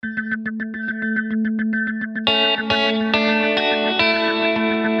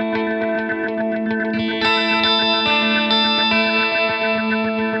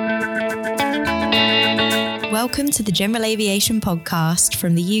Welcome to the General Aviation Podcast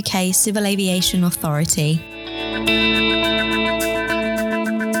from the UK Civil Aviation Authority.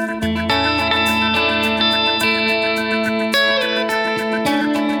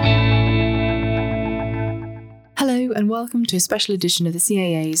 Hello and welcome to a special edition of the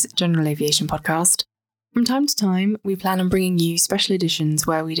CAA's General Aviation Podcast. From time to time, we plan on bringing you special editions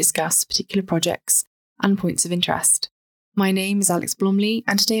where we discuss particular projects and points of interest. My name is Alex Blomley,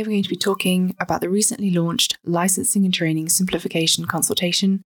 and today we're going to be talking about the recently launched Licensing and Training Simplification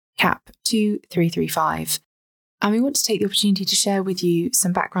Consultation, CAP 2335. And we want to take the opportunity to share with you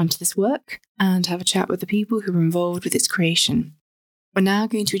some background to this work and have a chat with the people who were involved with its creation. We're now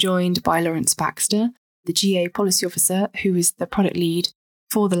going to be joined by Lawrence Baxter, the GA Policy Officer, who is the product lead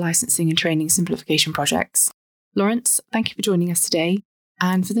for the Licensing and Training Simplification projects. Lawrence, thank you for joining us today.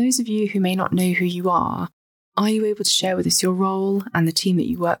 And for those of you who may not know who you are you able to share with us your role and the team that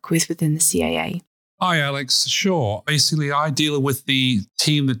you work with within the CAA? Hi, Alex. Sure. Basically, I deal with the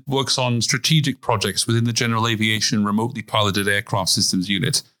team that works on strategic projects within the General Aviation Remotely Piloted Aircraft Systems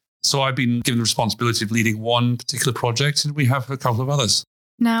Unit. So I've been given the responsibility of leading one particular project, and we have a couple of others.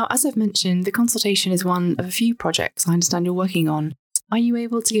 Now, as I've mentioned, the consultation is one of a few projects I understand you're working on. Are you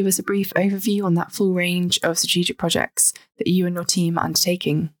able to give us a brief overview on that full range of strategic projects that you and your team are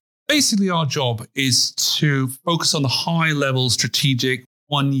undertaking? Basically, our job is to focus on the high-level strategic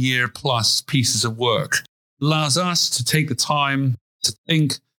 1 year plus pieces of work. It allows us to take the time to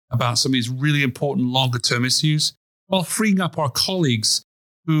think about some of these really important longer-term issues while freeing up our colleagues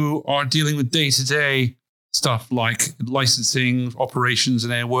who are dealing with day-to-day stuff like licensing, operations,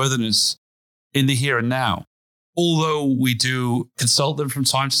 and airworthiness in the here and now. Although we do consult them from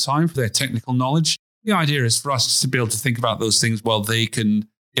time to time for their technical knowledge, the idea is for us to be able to think about those things while they can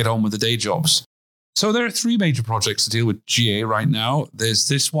get on with the day jobs. So there are three major projects to deal with GA right now. There's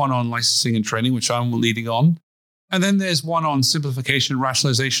this one on licensing and training, which I'm leading on. And then there's one on simplification and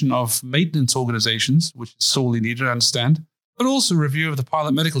rationalization of maintenance organizations, which is sorely needed, I understand. But also review of the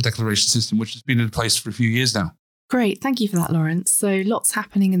pilot medical declaration system, which has been in place for a few years now. Great. Thank you for that, Lawrence. So lots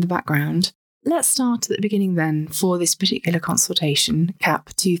happening in the background. Let's start at the beginning then for this particular consultation, CAP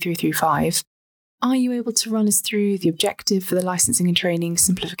 2335. Are you able to run us through the objective for the Licensing and Training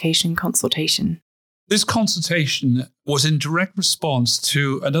Simplification Consultation? This consultation was in direct response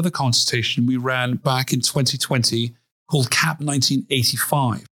to another consultation we ran back in 2020 called CAP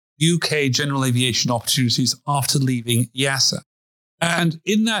 1985, UK General Aviation Opportunities After Leaving EASA. And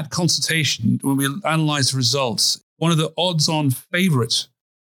in that consultation, when we analysed the results, one of the odds-on favourite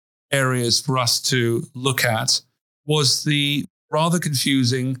areas for us to look at was the rather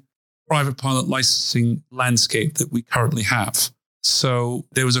confusing private pilot licensing landscape that we currently have. So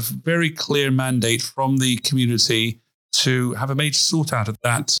there was a very clear mandate from the community to have a major sort out of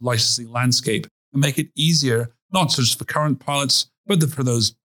that licensing landscape and make it easier, not just for current pilots, but for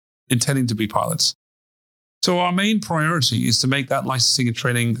those intending to be pilots. So our main priority is to make that licensing and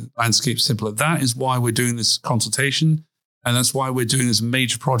training landscape simpler. That is why we're doing this consultation, and that's why we're doing this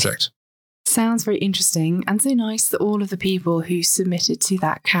major project. Sounds very interesting, and so nice that all of the people who submitted to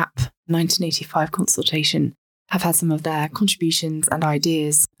that CAP 1985 consultation have had some of their contributions and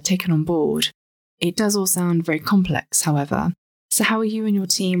ideas taken on board. It does all sound very complex, however. So how are you and your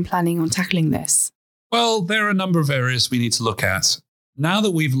team planning on tackling this? Well, there are a number of areas we need to look at. Now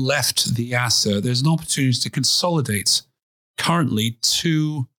that we've left the EASA, there's an opportunity to consolidate currently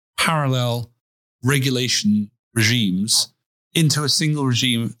two parallel regulation regimes into a single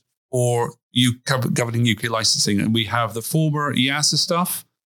regime for governing UK licensing. And we have the former EASA stuff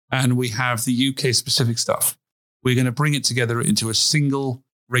and we have the UK specific stuff. We're going to bring it together into a single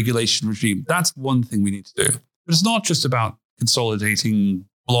regulation regime. That's one thing we need to do. But it's not just about consolidating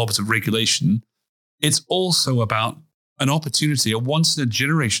blobs of regulation. It's also about an opportunity, a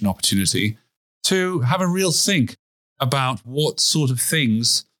once-in-a-generation opportunity, to have a real think about what sort of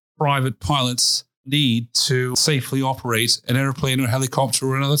things private pilots need to safely operate an airplane or helicopter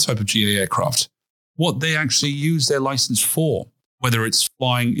or another type of GA aircraft. What they actually use their license for, whether it's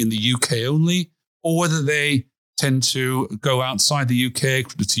flying in the UK only, or whether they tend to go outside the UK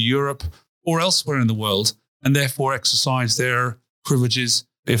to Europe or elsewhere in the world, and therefore exercise their privileges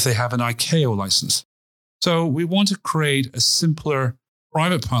if they have an ICAO license. So we want to create a simpler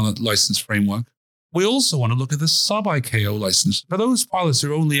private pilot license framework. We also want to look at the sub-ICAO license. For those pilots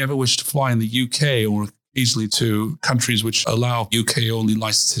who only ever wish to fly in the UK or easily to countries which allow UK-only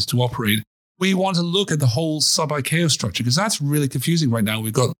licenses to operate, we want to look at the whole sub-ICAO structure because that's really confusing right now.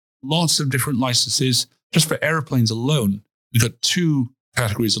 We've got lots of different licenses just for airplanes alone. We've got two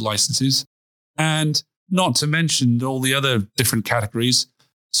categories of licenses, and not to mention all the other different categories.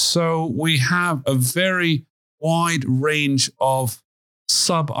 So we have a very wide range of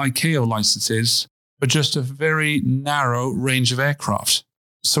sub-ICAO licenses, but just a very narrow range of aircraft.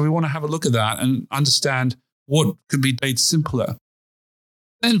 So we want to have a look at that and understand what could be made simpler.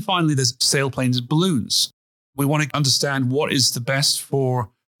 Then finally, there's sailplanes and balloons. We want to understand what is the best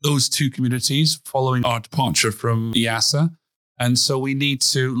for those two communities following our departure from EASA. And so we need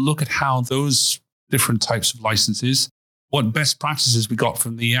to look at how those different types of licenses, what best practices we got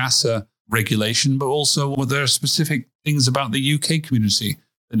from the EASA regulation, but also what there are specific things about the UK community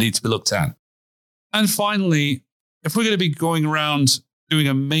that need to be looked at. And finally, if we're going to be going around doing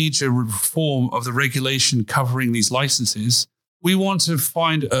a major reform of the regulation covering these licenses, we want to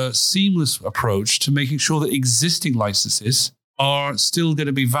find a seamless approach to making sure that existing licenses are still going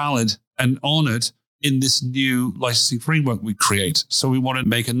to be valid and honored in this new licensing framework we create. So we want to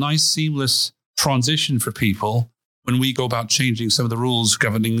make a nice seamless transition for people when we go about changing some of the rules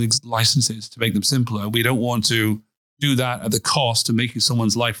governing these licenses to make them simpler. We don't want to do that at the cost of making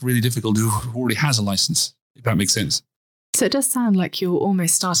someone's life really difficult who already has a license, if that makes sense. So it does sound like you're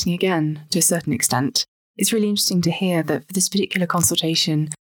almost starting again to a certain extent. It's really interesting to hear that for this particular consultation,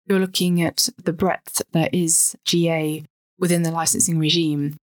 you're looking at the breadth that is GA within the licensing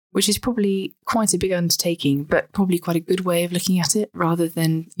regime, which is probably quite a big undertaking, but probably quite a good way of looking at it rather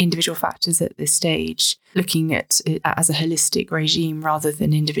than individual factors at this stage, looking at it as a holistic regime rather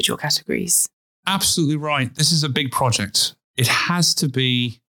than individual categories. Absolutely right. This is a big project. It has to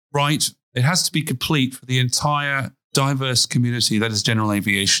be right. It has to be complete for the entire diverse community that is general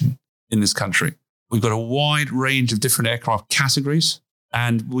aviation in this country. We've got a wide range of different aircraft categories,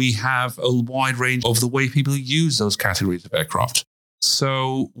 and we have a wide range of the way people use those categories of aircraft.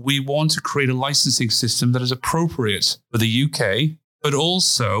 So we want to create a licensing system that is appropriate for the UK, but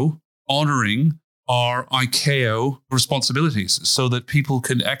also honoring our ICAO responsibilities so that people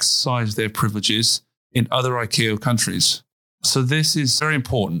can exercise their privileges in other ICAO countries. So this is very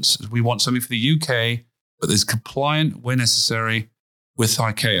important. We want something for the UK that is compliant where necessary with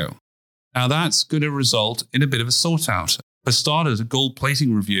ICAO. Now that's going to result in a bit of a sort out. For starters, a gold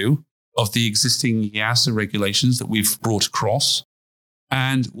plating review of the existing EASA regulations that we've brought across.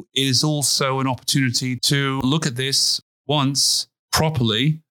 And it is also an opportunity to look at this once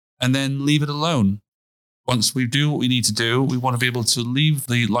properly and then leave it alone. Once we do what we need to do, we want to be able to leave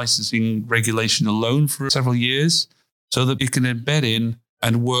the licensing regulation alone for several years so that it can embed in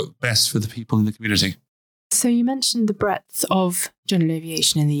and work best for the people in the community. So you mentioned the breadth of general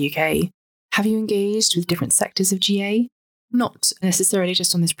aviation in the UK. Have you engaged with different sectors of GA? Not necessarily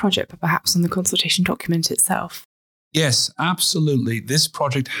just on this project, but perhaps on the consultation document itself. Yes, absolutely. This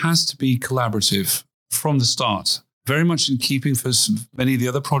project has to be collaborative from the start. Very much in keeping for many of the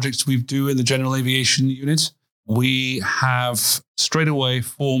other projects we do in the General Aviation Unit. We have straight away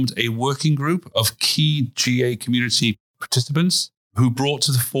formed a working group of key GA community participants who brought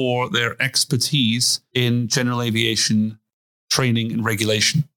to the fore their expertise in general aviation training and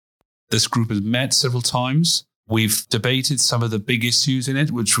regulation. This group has met several times. We've debated some of the big issues in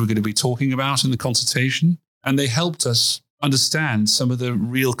it, which we're going to be talking about in the consultation. And they helped us understand some of the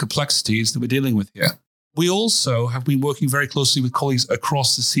real complexities that we're dealing with here. We also have been working very closely with colleagues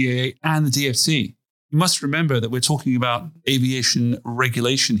across the CAA and the DFT. You must remember that we're talking about aviation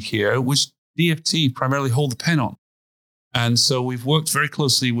regulation here, which DFT primarily hold the pen on. And so we've worked very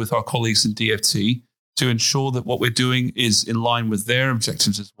closely with our colleagues in DFT to ensure that what we're doing is in line with their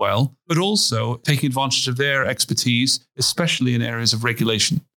objectives as well, but also taking advantage of their expertise, especially in areas of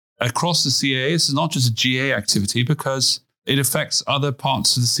regulation. Across the CAA, this is not just a GA activity because it affects other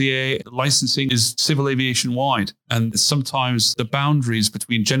parts of the CAA. Licensing is civil aviation wide, and sometimes the boundaries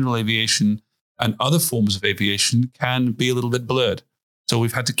between general aviation and other forms of aviation can be a little bit blurred. So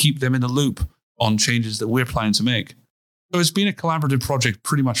we've had to keep them in the loop on changes that we're planning to make. So it's been a collaborative project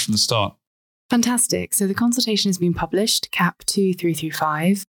pretty much from the start. Fantastic. So the consultation has been published, CAP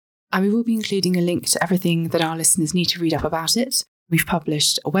 2335, and we will be including a link to everything that our listeners need to read up about it. We've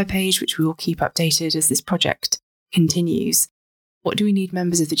published a webpage, which we will keep updated as this project continues. What do we need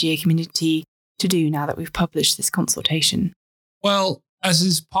members of the GA community to do now that we've published this consultation? Well, as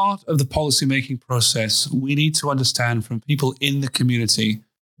is part of the policymaking process, we need to understand from people in the community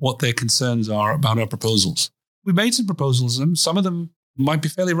what their concerns are about our proposals. We made some proposals, and some of them might be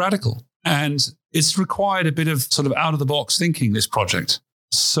fairly radical. And it's required a bit of sort of out-of-the-box thinking, this project.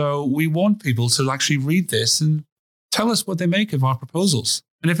 So we want people to actually read this and tell us what they make of our proposals.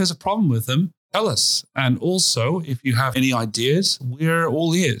 And if there's a problem with them, tell us. And also, if you have any ideas, we're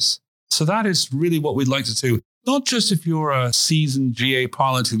all ears. So that is really what we'd like to do. Not just if you're a seasoned GA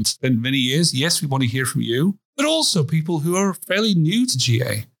pilot who's spent many years. Yes, we want to hear from you, but also people who are fairly new to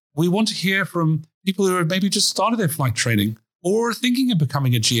GA. We want to hear from people who have maybe just started their flight training or are thinking of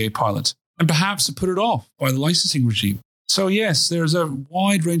becoming a GA pilot and perhaps have put it off by the licensing regime. So yes, there's a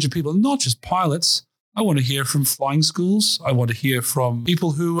wide range of people, not just pilots. I want to hear from flying schools. I want to hear from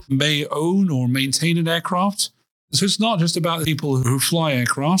people who may own or maintain an aircraft. So it's not just about people who fly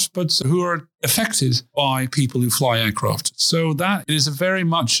aircraft, but who are affected by people who fly aircraft. So that is very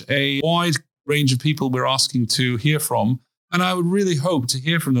much a wide range of people we're asking to hear from. And I would really hope to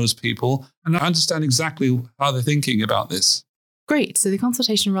hear from those people and understand exactly how they're thinking about this. Great. So the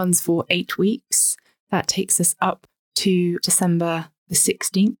consultation runs for 8 weeks. That takes us up to December the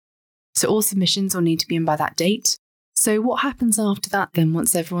 16th. So all submissions will need to be in by that date. So what happens after that then,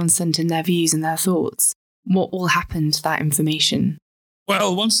 once everyone's sent in their views and their thoughts? What will happen to that information?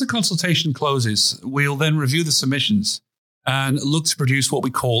 Well, once the consultation closes, we'll then review the submissions and look to produce what we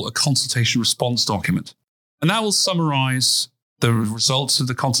call a consultation response document. And that will summarize the results of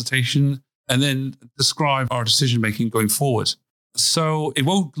the consultation and then describe our decision-making going forward. So it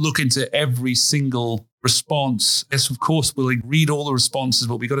won't look into every single response. Yes, of course, we'll read all the responses,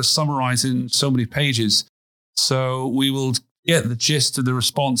 but we've got to summarize in so many pages. So we will get the gist of the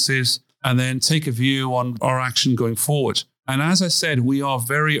responses and then take a view on our action going forward. And as I said, we are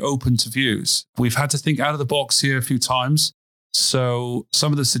very open to views. We've had to think out of the box here a few times. So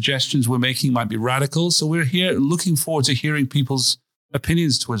some of the suggestions we're making might be radical. So we're here looking forward to hearing people's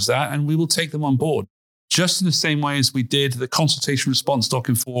opinions towards that, and we will take them on board. Just in the same way as we did the consultation response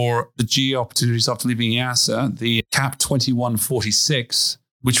document for the GA opportunities after leaving EASA, the CAP 2146,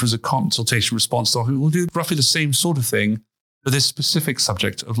 which was a consultation response document, we'll do roughly the same sort of thing for this specific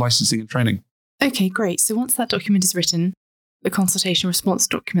subject of licensing and training. Okay, great. So once that document is written, the consultation response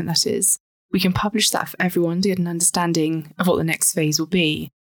document that is, we can publish that for everyone to get an understanding of what the next phase will be.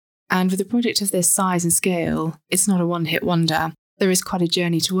 And with a project of this size and scale, it's not a one-hit wonder. There is quite a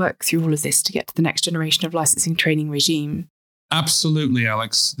journey to work through all of this to get to the next generation of licensing training regime. Absolutely,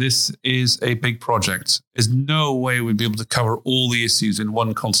 Alex. This is a big project. There's no way we'd be able to cover all the issues in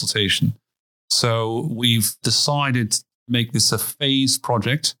one consultation. So we've decided to make this a phased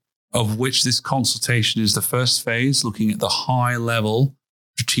project, of which this consultation is the first phase, looking at the high-level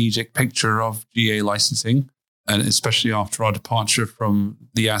strategic picture of GA licensing, and especially after our departure from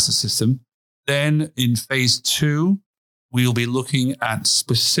the EASA system. Then in phase 2, we'll be looking at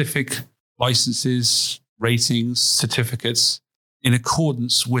specific licenses, ratings, certificates in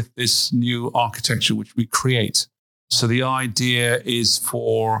accordance with this new architecture which we create. So the idea is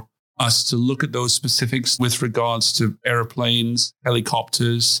for us to look at those specifics with regards to airplanes,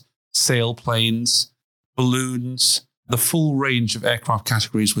 helicopters, sailplanes, balloons, the full range of aircraft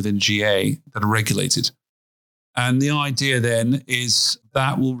categories within GA that are regulated. And the idea then is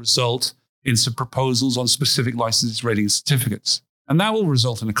that will result in some proposals on specific licenses, ratings, certificates. And that will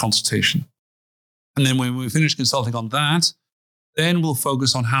result in a consultation. And then when we finish consulting on that, then we'll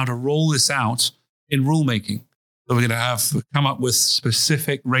focus on how to roll this out in rulemaking. So we're going to come up with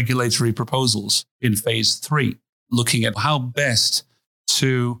specific regulatory proposals in phase 3, looking at how best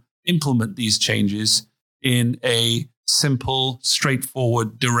to implement these changes in a simple,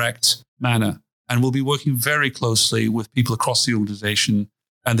 straightforward, direct manner. And we'll be working very closely with people across the organization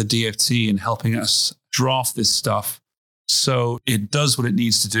and the DFT in helping us draft this stuff so it does what it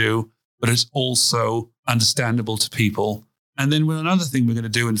needs to do, but it's also understandable to people. And then another thing we're going to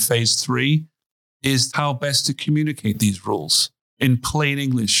do in phase 3 is how best to communicate these rules in plain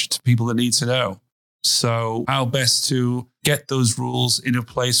English to people that need to know. So how best to get those rules in a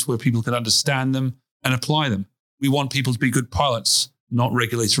place where people can understand them and apply them. We want people to be good pilots, not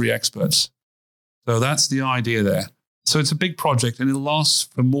regulatory experts. So that's the idea there. So it's a big project and it'll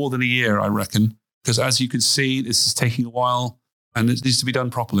last for more than a year, I reckon, because as you can see, this is taking a while and it needs to be done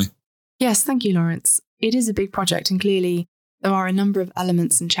properly. Yes, thank you, Lawrence. It is a big project and clearly there are a number of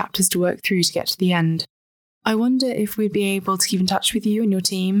elements and chapters to work through to get to the end. I wonder if we'd be able to keep in touch with you and your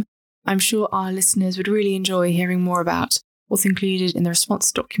team. I'm sure our listeners would really enjoy hearing more about what's included in the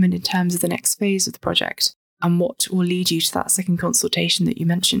response document in terms of the next phase of the project and what will lead you to that second consultation that you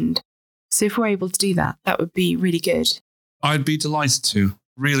mentioned. So if we're able to do that, that would be really good. I'd be delighted to.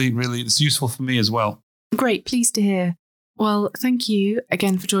 Really, really, it's useful for me as well. Great, pleased to hear. Well, thank you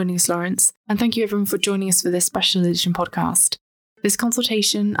again for joining us, Lawrence, and thank you everyone for joining us for this special edition podcast. This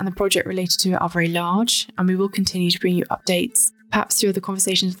consultation and the project related to it are very large, and we will continue to bring you updates, perhaps through other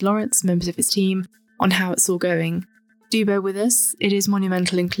conversations with Lawrence, members of his team, on how it's all going. Do bear with us. It is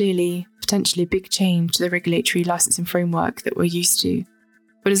monumental and clearly potentially a big change to the regulatory licensing framework that we're used to.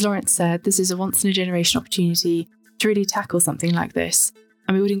 But as Lawrence said, this is a once-in-a-generation opportunity to really tackle something like this,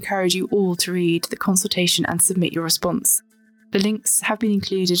 and we would encourage you all to read the consultation and submit your response. The links have been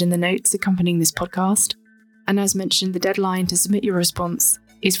included in the notes accompanying this podcast, and as mentioned, the deadline to submit your response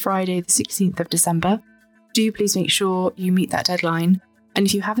is Friday the 16th of December. Do please make sure you meet that deadline, and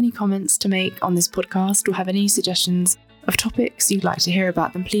if you have any comments to make on this podcast or have any suggestions of topics you'd like to hear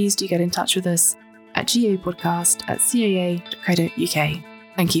about, then please do get in touch with us at gapodcast@caa.co.uk.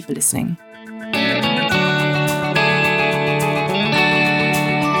 Thank you for listening.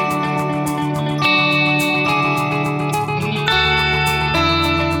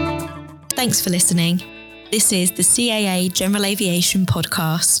 Thanks for listening. This is the CAA General Aviation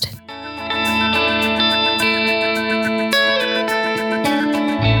Podcast.